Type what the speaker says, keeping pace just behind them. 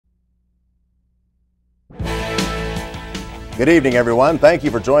Good evening, everyone. Thank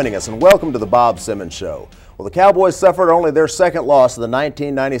you for joining us, and welcome to the Bob Simmons Show. Well, the Cowboys suffered only their second loss of the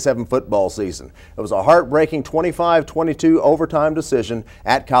 1997 football season. It was a heartbreaking 25-22 overtime decision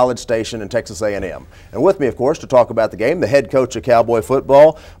at College Station in Texas A&M. And with me, of course, to talk about the game, the head coach of Cowboy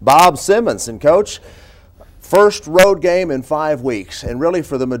football, Bob Simmons. And Coach, first road game in 5 weeks, and really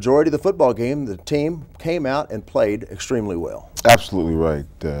for the majority of the football game, the team came out and played extremely well. Absolutely right,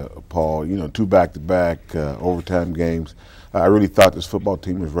 Paul. You know, 2 back-to-back overtime games. I really thought this football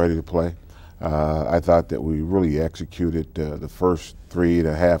team was ready to play. I thought that we really executed the first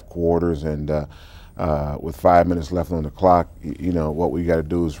 3.5 quarters, and with 5 minutes left on the clock, you know, what we got to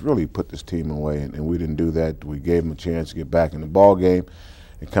do is really put this team away, and we didn't do that. We gave them a chance to get back in the ball game,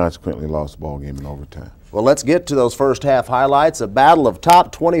 and consequently lost the ball game in overtime. Well, let's get to those first half highlights. A battle of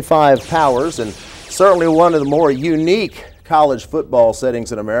top 25 powers, and certainly one of the more unique college football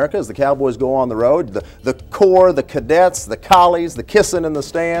settings in America as the Cowboys go on the road. The core, the cadets, the collies, the kissing in the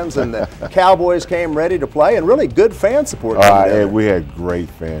stands, and the Cowboys came ready to play, and really good fan support. We had great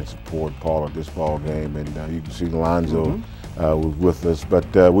fan support, Paul, at this ball game, and you can see Lonzo was with us. But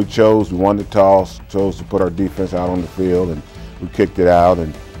we won the toss, chose to put our defense out on the field, and we kicked it out,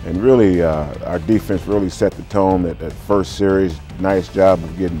 and really our defense really set the tone at that first series. Nice job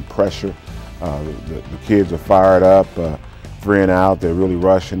of getting pressure. The kids are fired up. 3 and out, they're really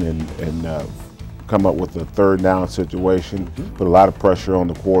rushing and come up with a 3rd down situation. Put a lot of pressure on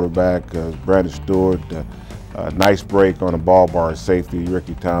the quarterback, Brandon Stewart. Nice break on a ball bar safety,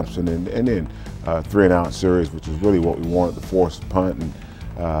 Ricky Thompson, and then 3 and out series, which is really what we wanted to force a punt. And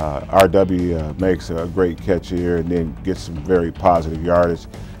RW makes a great catch here and then gets some very positive yardage.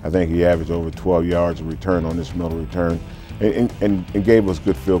 I think he averaged over 12 yards of return on this middle return and gave us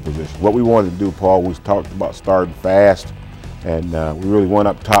good field position. What we wanted to do, Paul, we talked about starting fast, and we really went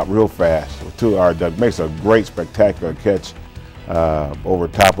up top real fast to RW. Makes a great, spectacular catch over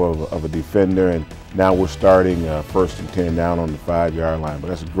top of a defender, and now we're starting 1st and 10 down on the 5-yard line. But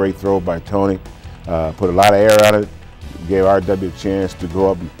that's a great throw by Tony. Put a lot of air on it, gave RW a chance to go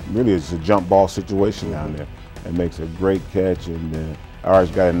up. Really, it's a jump ball situation down there, and makes a great catch. And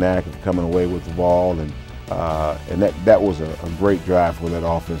ours got a knack of coming away with the ball, and that was a great drive for that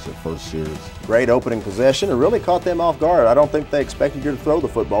offense at first series. Great opening possession, and really caught them off guard. I don't think they expected you to throw the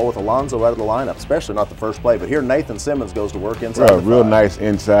football with Alonzo out of the lineup, especially not the first play. But here Nathan Simmons goes to work inside the 5. Real nice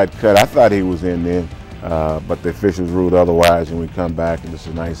inside cut. I thought he was in then, but the officials ruled otherwise, and we come back, and it's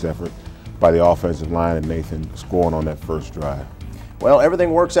a nice effort by the offensive line and Nathan scoring on that first drive. Well,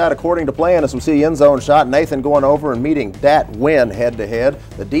 everything works out according to plan as we see end zone shot. Nathan going over and meeting Dat Wynn head-to-head.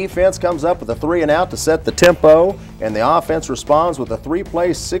 The defense comes up with a 3 and out to set the tempo, and the offense responds with a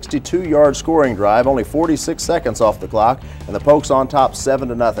 3-play, 62-yard scoring drive, only 46 seconds off the clock, and the Pokes on top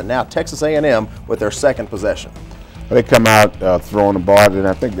 7-0. Now Texas A&M with their second possession. They come out throwing the ball, and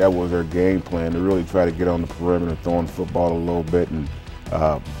I think that was their game plan, to really try to get on the perimeter, throwing the football a little bit, and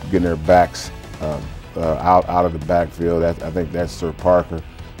getting their backs out of the backfield. I think that's Sir Parker.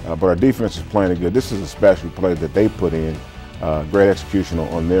 But our defense is playing good. This is a special play that they put in. Great execution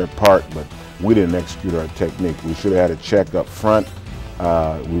on their part, but we didn't execute our technique. We should have had a check up front.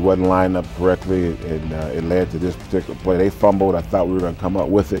 We wasn't lined up correctly, and it led to this particular play. They fumbled. I thought we were going to come up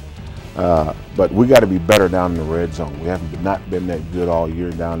with it. But we got to be better down in the red zone. We haven't not been that good all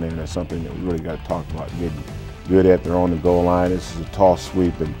year down there, and that's something that we really got to talk about. Getting good at their own goal line. This is a toss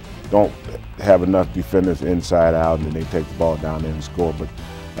sweep, and don't have enough defenders inside out, and then they take the ball down there and score. But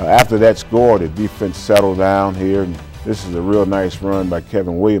after that score, the defense settled down here, and this is a real nice run by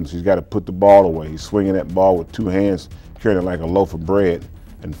Kevin Williams. He's got to put the ball away. He's swinging that ball with 2 hands, carrying it like a loaf of bread,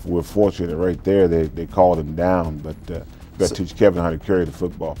 and we're fortunate right there they called him down. But got to teach Kevin how to carry the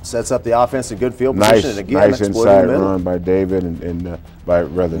football. Sets up the offense in good field position. And again, nice inside run by David and by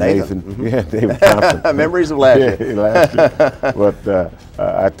Nathan. Yeah, David Thompson. Memories of last year. Last year. But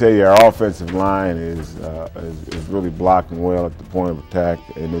I tell you, our offensive line is really blocking well at the point of attack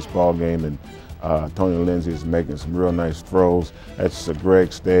in this ball game, and Tony Lindsay is making some real nice throws. That's a Greg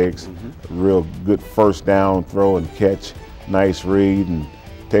Steggs, real good first down throw and catch. Nice read, and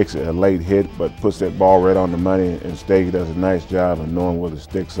takes a late hit, but puts that ball right on the money, and Steggs does a nice job of knowing where the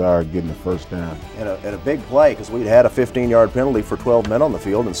sticks are, getting the first down. And a big play, because we'd had a 15-yard penalty for 12 men on the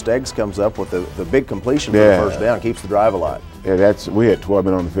field, and Steggs comes up with the big completion for the first down, keeps the drive alive. Yeah, we had 12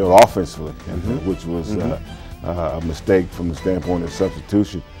 men on the field offensively, which was a mistake from the standpoint of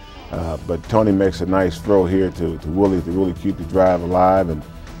substitution. But Tony makes a nice throw here to Willie to really keep the drive alive, and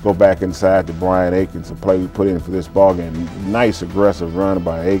go back inside to Brian Akins, a play we put in for this ball game. Nice aggressive run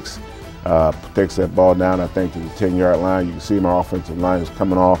by Akes. Takes that ball down, I think, to the 10-yard line. You can see my offensive line is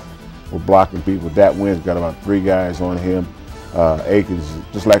coming off. We're blocking people. Dat Wynn's got about 3 guys on him. Akins,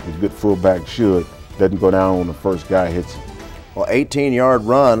 just like a good fullback should, doesn't go down when the first guy hits him. Well, 18-yard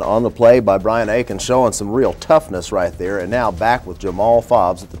run on the play by Brian Akins, showing some real toughness right there, and now back with Jamal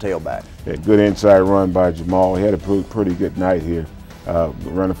Fobbs at the tailback. Yeah, good inside run by Jamal. He had a pretty good night here,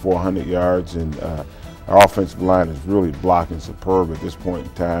 running 400 yards, and our offensive line is really blocking superb at this point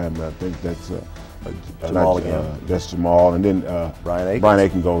in time. I think that's Jamal again. That's Jamal, and then Brian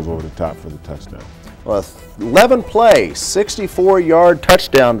Akins goes over the top for the touchdown. Well, 11 plays, 64-yard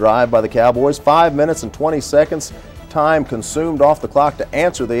touchdown drive by the Cowboys, 5 minutes and 20 seconds. Time consumed off the clock to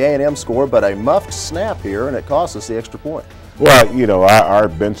answer the A&M score, but a muffed snap here, and it cost us the extra point. Well, you know, our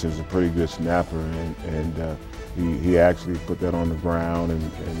Benson's a pretty good snapper, and he actually put that on the ground,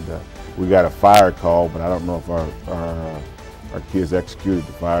 and we got a fire call, but I don't know if our kids executed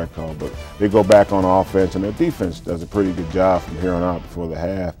the fire call. But they go back on offense, and their defense does a pretty good job from here on out before the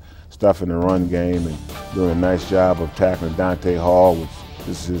half, stuffing the run game and doing a nice job of tackling Dante Hall, which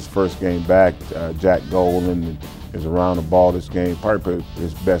this is his first game back. Jack Golden is around the ball this game, probably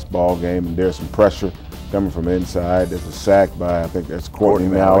his best ball game, and there's some pressure coming from inside. There's a sack by, I think that's Courtney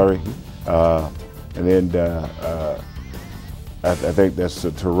Mallory. And then I think that's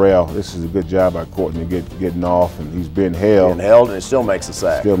Terrell. This is a good job by Courtney getting off, and he's been held. And he still makes a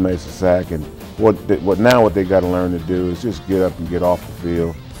sack. Still makes a sack. And what they got to learn to do is just get up and get off the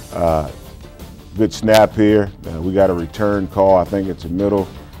field. Good snap here. We got a return call. I think it's a middle.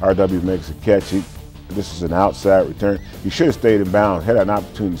 RW makes a catch. This is an outside return. He should have stayed in bounds. Had an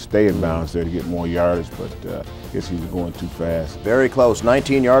opportunity to stay in bounds there to get more yardage, but I guess he was going too fast. Very close.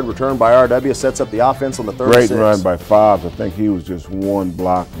 19-yard return by RW sets up the offense on the 36. Great run by Fobbs. I think he was just one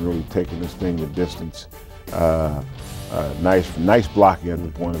block and really taking this thing the distance. Nice blocking at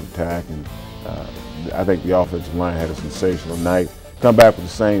the point of attack, and I think the offensive line had a sensational night. Come back with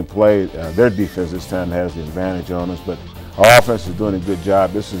the same play. Their defense this time has the advantage on us, but our offense is doing a good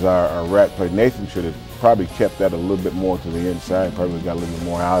job. This is our rat play. Nathan should have probably kept that a little bit more to the inside, probably got a little bit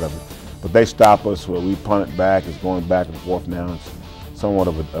more out of it. But they stop us where we punt it back. It's going back and forth now. It's somewhat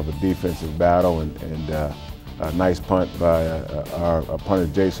of a defensive battle, and a nice punt by our punter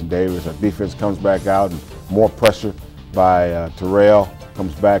Jason Davis. Our defense comes back out, and more pressure by Terrell.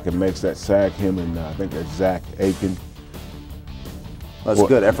 Comes back and makes that sack, him and I think that's Zach Aiken. That's a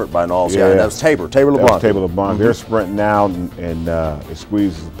good effort by Knowles. Yeah, that was Tabor LeBlanc. Tabor LeBlanc. They're sprinting out, and it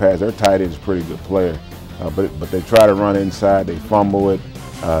squeezes the pass. Their tight end is a pretty good player, but they try to run inside. They fumble it,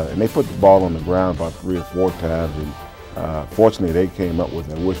 and they put the ball on the ground about 3 or 4 times. And fortunately, they came up with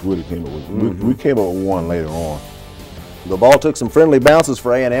it. I wish we would have came up with it. We came up with one later on. The ball took some friendly bounces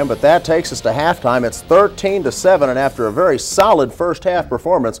for A&M, but that takes us to halftime. It's 13-7, and after a very solid first half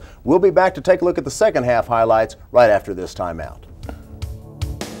performance, we'll be back to take a look at the second half highlights right after this timeout.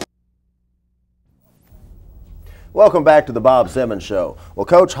 Welcome back to the Bob Simmons Show. Well,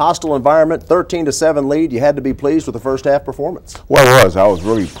 Coach, hostile environment, 13-7 lead. You had to be pleased with the first half performance. Well, it was. I was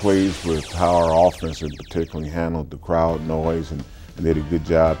really pleased with how our offense in particular handled the crowd noise, and did a good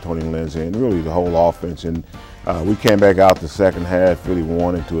job, Tony Lindsay, and really the whole offense. And we came back out the second half really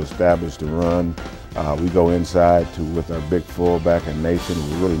wanting to establish the run. We go inside with our big fullback and Nathan.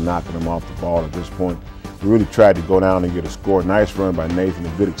 We're really knocking them off the ball at this point. We really tried to go down and get a score. Nice run by Nathan,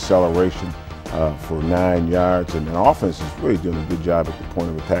 a good acceleration for 9 yards, and the offense is really doing a good job at the point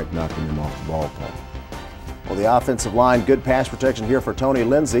of attack, knocking them off the ball, Paul. Well, the offensive line, good pass protection here for Tony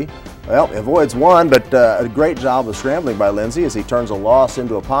Lindsay. Well, avoids one, but a great job of scrambling by Lindsay as he turns a loss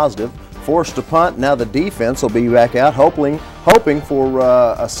into a positive. Forced to punt. Now the defense will be back out, hoping for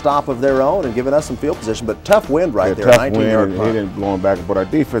a stop of their own and giving us some field position. But tough wind right there, 19-yard punt. He didn't blow him back, but our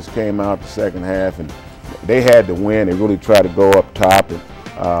defense came out the second half, and they had to win. They really tried to go up top, and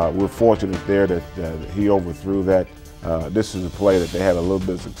we're fortunate there that he overthrew that. This is a play that they had a little bit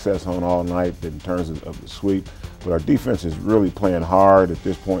of success on all night in terms of the sweep. But our defense is really playing hard at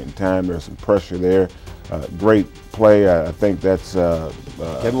this point in time. There's some pressure there. Great play. I think that's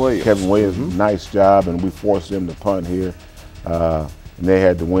Kevin Williams. Kevin Williams, nice job, and we forced them to punt here. And they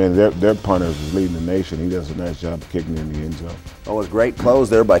had to win. Their punter is leading the nation. He does a nice job of kicking in the end zone. Oh, it was a great close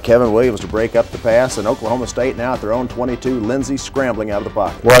there by Kevin Williams to break up the pass. And Oklahoma State now at their own 22. Lindsay scrambling out of the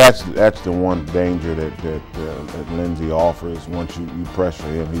pocket. Well, that's the one danger that Lindsay offers. Once you pressure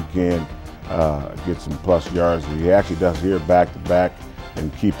him, he can get some plus yards. He actually does here back-to-back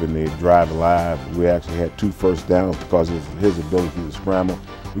and keeping the drive alive. We actually had 2 first downs because of his ability to scramble.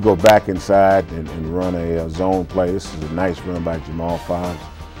 We go back inside and run a zone play. This is a nice run by Jamal Fobbs.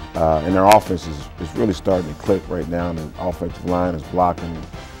 And their offense is really starting to click right now. The offensive line is blocking.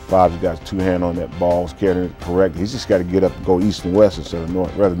 Bob's got his two-hand on that ball, he's carrying it correct. He's just got to get up and go east and west instead of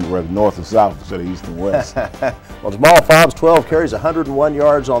north, rather north and south instead of east and west. Well, Jamal Fobbs, 12 carries, 101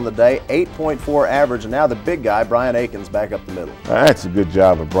 yards on the day, 8.4 average, and now the big guy, Brian Akins, back up the middle. That's a good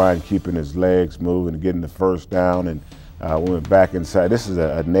job of Brian keeping his legs moving and getting the first down, and we went back inside. This is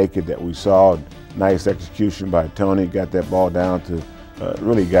a naked that we saw. Nice execution by Tony. Got that ball down to,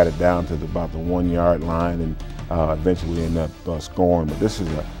 really got it down to about the 1 yard line, and eventually ended up scoring. But this is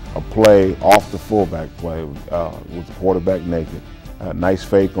a play off the fullback play with the quarterback naked. Nice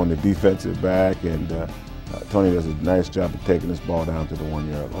fake on the defensive back, and Tony does a nice job of taking this ball down to the 1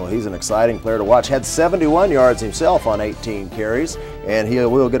 yard line. Well, he's an exciting player to watch. Had 71 yards himself on 18 carries, and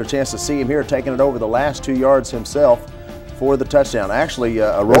we'll get a chance to see him here taking it over the last 2 yards himself for the touchdown. Actually,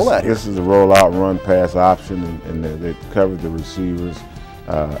 a rollout here. This is a rollout run pass option, and they covered the receivers,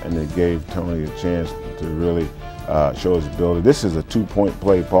 and they gave Tony a chance to really show his ability. This is a 2-point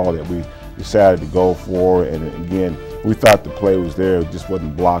play, Paul, that we decided to go for, and again, we thought the play was there, it just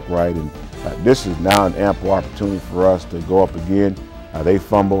wasn't blocked right, and this is now an ample opportunity for us to go up again. They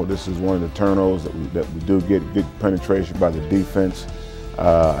fumbled. This is one of the turnovers that we do get good penetration by the defense.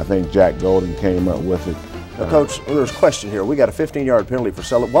 I think Jack Golden came up with it. Now, Coach, there's a question here. We got a 15-yard penalty for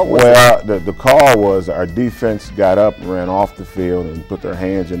selling. What was the call was our defense got up and ran off the field and put their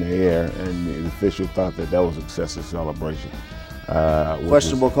hands in the air, and the official thought that was excessive celebration.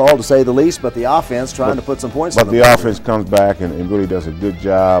 Questionable call, to say the least, but the offense trying to put some points on the board. But the offense comes back and really does a good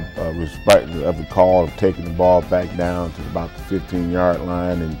job of the call of taking the ball back down to about the 15-yard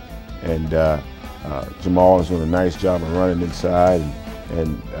line, and Jamal is doing a nice job of running inside,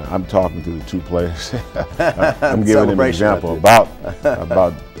 and I'm talking to the two players. I'm giving them an example about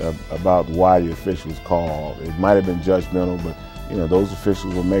why the officials call. It might have been judgmental, but those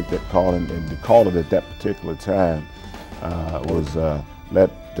officials will make that call, and to call it at that particular time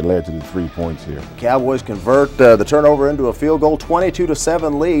that led to the 3 points here. Cowboys convert the turnover into a field goal,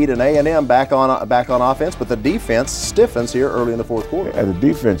 22-7 lead, and A&M back on offense, but the defense stiffens here early in the fourth quarter. And the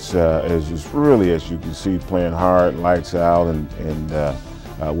defense is just really, as you can see, playing hard, lights out, and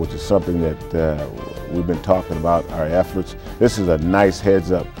which is something that we've been talking about, our efforts. This is a nice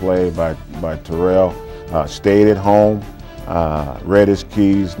heads-up play by Terrell. Stayed at home. Read his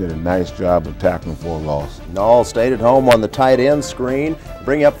keys, did a nice job of tackling for a loss. Nall stayed at home on the tight end screen,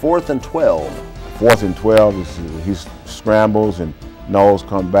 bring up 4th and 12. 4th and 12, he scrambles and Knowles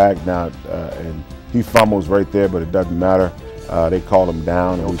come back now, and he fumbles right there, but it doesn't matter. They called him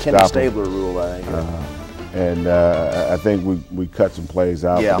down, and we Kenny stopped him. Stabler rule, I think. And I think we cut some plays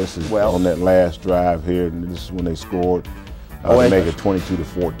out. Yeah, this is on that last drive here, and this is when they scored to make it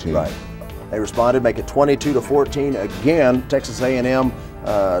 22-14. Right. They responded, make it 22-14. Again, Texas A&M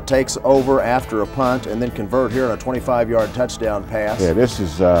takes over after a punt and then convert here on a 25-yard touchdown pass. Yeah, this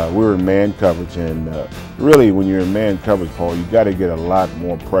is we were in man coverage, and really, when you're in man coverage, Paul, you got to get a lot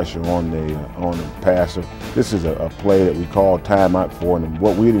more pressure on the passer. This is a play that we called timeout for, and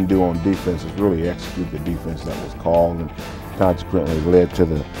what we didn't do on defense is really execute the defense that was called, and consequently led to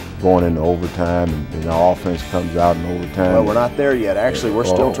the going into overtime, and our offense comes out in overtime. Well, we're not there yet. Actually, we're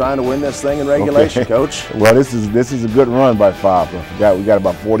still trying to win this thing in regulation, Coach. Well, this is a good run by Fobb. I forgot we got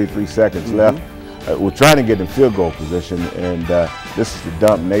about 43 seconds left. We're trying to get in field goal position, and this is the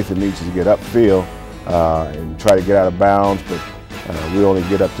dump. Nathan needs to get upfield and try to get out of bounds, but we only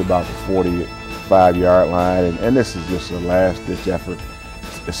get up to about the 45-yard line, and this is just a last-ditch effort.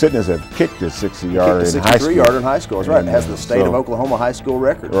 The Sidneys have kicked a 60-yarder in high school. 63-yarder in high school, that's right. It has the state of Oklahoma high school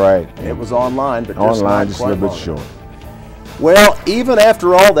record. Right. And it was online, but just a little bit short. Well, even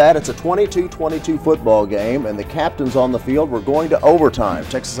after all that, it's a 22-22 football game, and the captains on the field were going to overtime.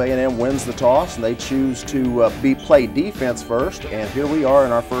 Texas A&M wins the toss, and they choose to play defense first, and here we are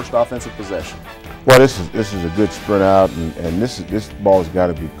in our first offensive possession. Well, this is a good sprint out, and this ball's got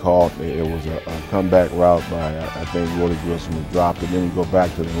to be caught. It was a comeback route by, I think, Willie Grissom, who dropped it. Then we go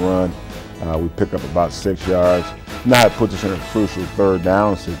back to the run. We pick up about 6 yards. Now it puts us in a crucial third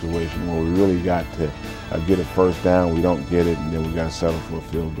down situation where we really got to get a first down. We don't get it, and then we got to settle for a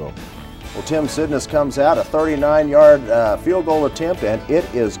field goal. Well, Tim Sidness comes out, a 39-yard field goal attempt, and it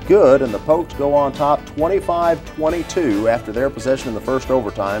is good, and the Pokes go on top 25-22 after their possession in the first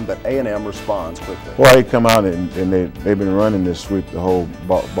overtime, but A&M responds quickly. Well, they come out, and they've been running this sweep the whole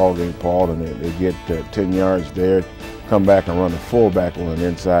ball game, Paul, and they get 10 yards there, come back and run the fullback on an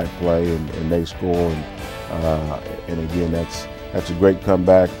inside play, and they score, and again, that's a great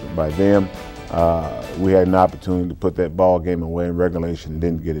comeback by them. we had an opportunity to put that ball game away in regulation and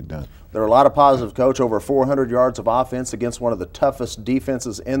didn't get it done. There are a lot of positives, Coach. Over 400 yards of offense against one of the toughest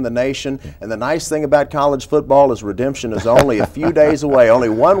defenses in the nation. And the nice thing about college football is redemption is only a few days away, only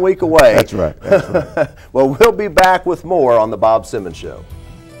 1 week away. That's right. That's right. Well, we'll be back with more on The Bob Simmons Show.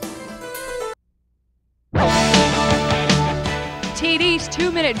 TD's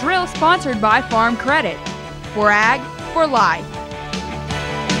 2-minute drill sponsored by Farm Credit. For Ag, for Life.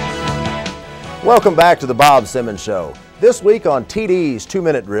 Welcome back to The Bob Simmons Show. This week on TD's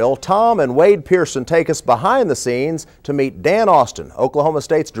 2-minute drill, Tom and Wade Pearson take us behind the scenes to meet Dan Austin, Oklahoma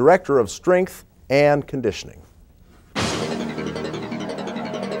State's Director of Strength and Conditioning.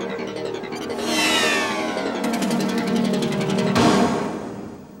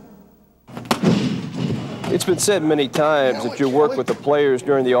 It's been said many times that your work with the players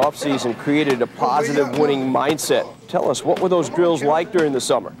during the offseason created a positive winning mindset. Tell us, what were those drills like during the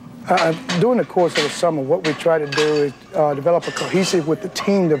summer? During the course of the summer, what we try to do is develop a cohesive with the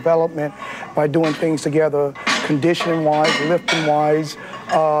team development by doing things together, conditioning-wise, lifting-wise.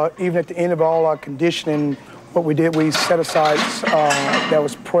 Even at the end of all our conditioning, what we did, we set aside, that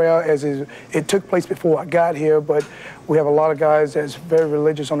was prayer, it took place before I got here, but we have a lot of guys that's very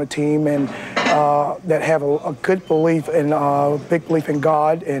religious on the team and that have a good belief and big belief in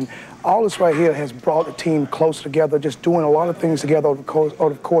God. And all this right here has brought the team closer together, just doing a lot of things together over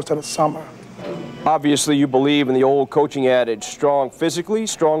the course of the summer. Obviously, you believe in the old coaching adage, strong physically,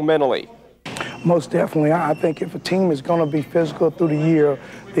 strong mentally. Most definitely. I think if a team is going to be physical through the year,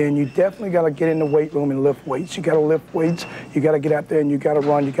 then you definitely got to get in the weight room and lift weights. You got to lift weights. You got to get out there and you got to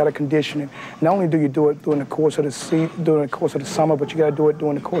run. You got to condition it. Not only do you do it during the course of the summer, but you got to do it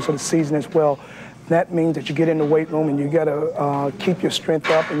during the course of the season as well. That means that you get in the weight room and you got to keep your strength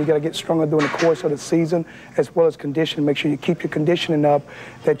up and you got to get stronger during the course of the season as well as conditioning. Make sure you keep your conditioning up,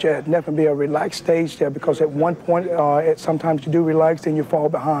 that you never be a relaxed stage there, because at one point, sometimes you do relax and you fall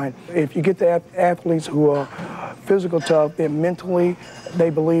behind. If you get the athletes who are physical tough, then mentally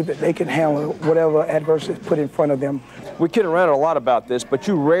they believe that they can handle whatever adversity is put in front of them. We kid around a lot about this, but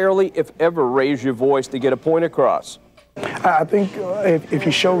you rarely, if ever, raise your voice to get a point across. I think if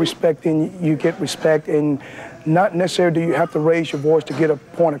you show respect, then you get respect, and not necessarily do you have to raise your voice to get a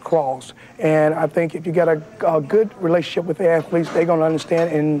point across. And I think if you got a good relationship with the athletes, they're going to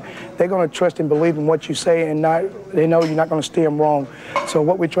understand and they're going to trust and believe in what you say, and they know you're not going to steer them wrong. So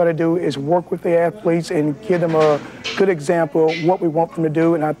what we try to do is work with the athletes and give them a good example of what we want them to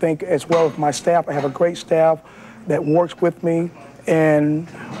do. And I think as well as my staff, I have a great staff that works with me, and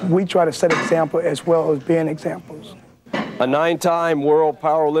we try to set example as well as being examples. A 9-time world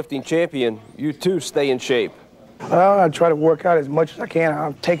powerlifting champion, you too stay in shape. I try to work out as much as I can.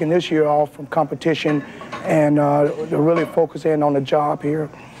 I've taken this year off from competition and to really focus in on the job here.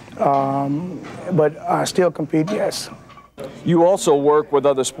 But I still compete, yes. You also work with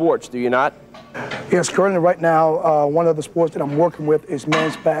other sports, do you not? Yes, currently right now, one of the sports that I'm working with is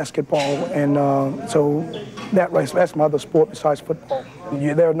men's basketball, and so that's my other sport besides football.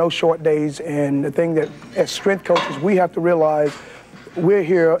 There are no short days, and the thing that as strength coaches we have to realize, we're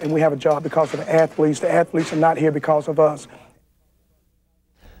here and we have a job because of the athletes. The athletes are not here because of us.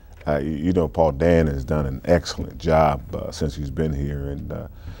 You know, Paul, Dan has done an excellent job since he's been here, and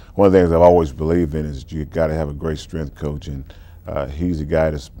one of the things I've always believed in is you got to have a great strength coach, and he's a guy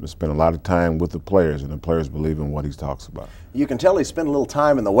that's spent a lot of time with the players, and the players believe in what he talks about. You can tell he spent a little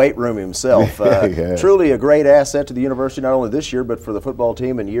time in the weight room himself. Yeah. Truly a great asset to the university, not only this year, but for the football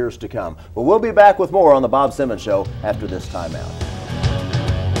team in years to come. But we'll be back with more on The Bob Simmons Show after this timeout.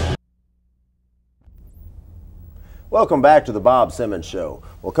 Welcome back to The Bob Simmons Show.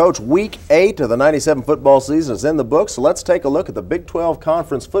 Well, Coach, Week 8 of the 97 football season is in the books, so let's take a look at the Big 12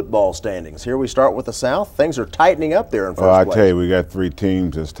 Conference football standings. Here we start with the South. Things are tightening up there in first place. I tell you, we got 3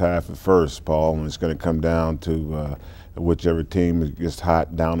 teams that's tied for first, Paul, and it's going to come down to whichever team gets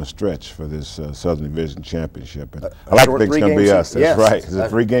hot down the stretch for this Southern Division Championship. And I like to think it's going to be us. That's right. It's a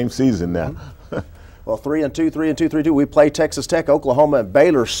 3-game season now. Well, 3-2, 3-2, 3-2. We play Texas Tech, Oklahoma, and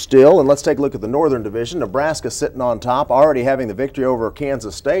Baylor still. And let's take a look at the Northern Division. Nebraska sitting on top, already having the victory over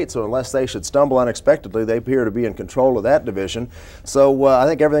Kansas State. So unless they should stumble unexpectedly, they appear to be in control of that division. So I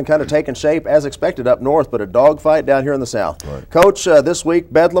think everything kind of taking shape as expected up north, but a dogfight down here in the South. Right. Coach, this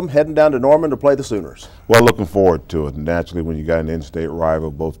week, Bedlam heading down to Norman to play the Sooners. Well, looking forward to it. Naturally, when you got an in-state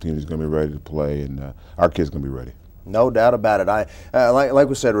rival, both teams are going to be ready to play, and our kids are going to be ready. No doubt about it. Like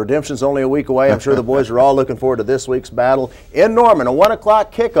we said, redemption's only a week away. I'm sure the boys are all looking forward to this week's battle in Norman. A 1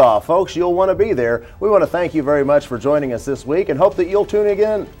 o'clock kickoff. Folks, you'll want to be there. We want to thank you very much for joining us this week and hope that you'll tune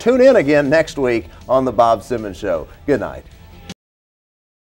in again next week on The Bob Simmons Show. Good night.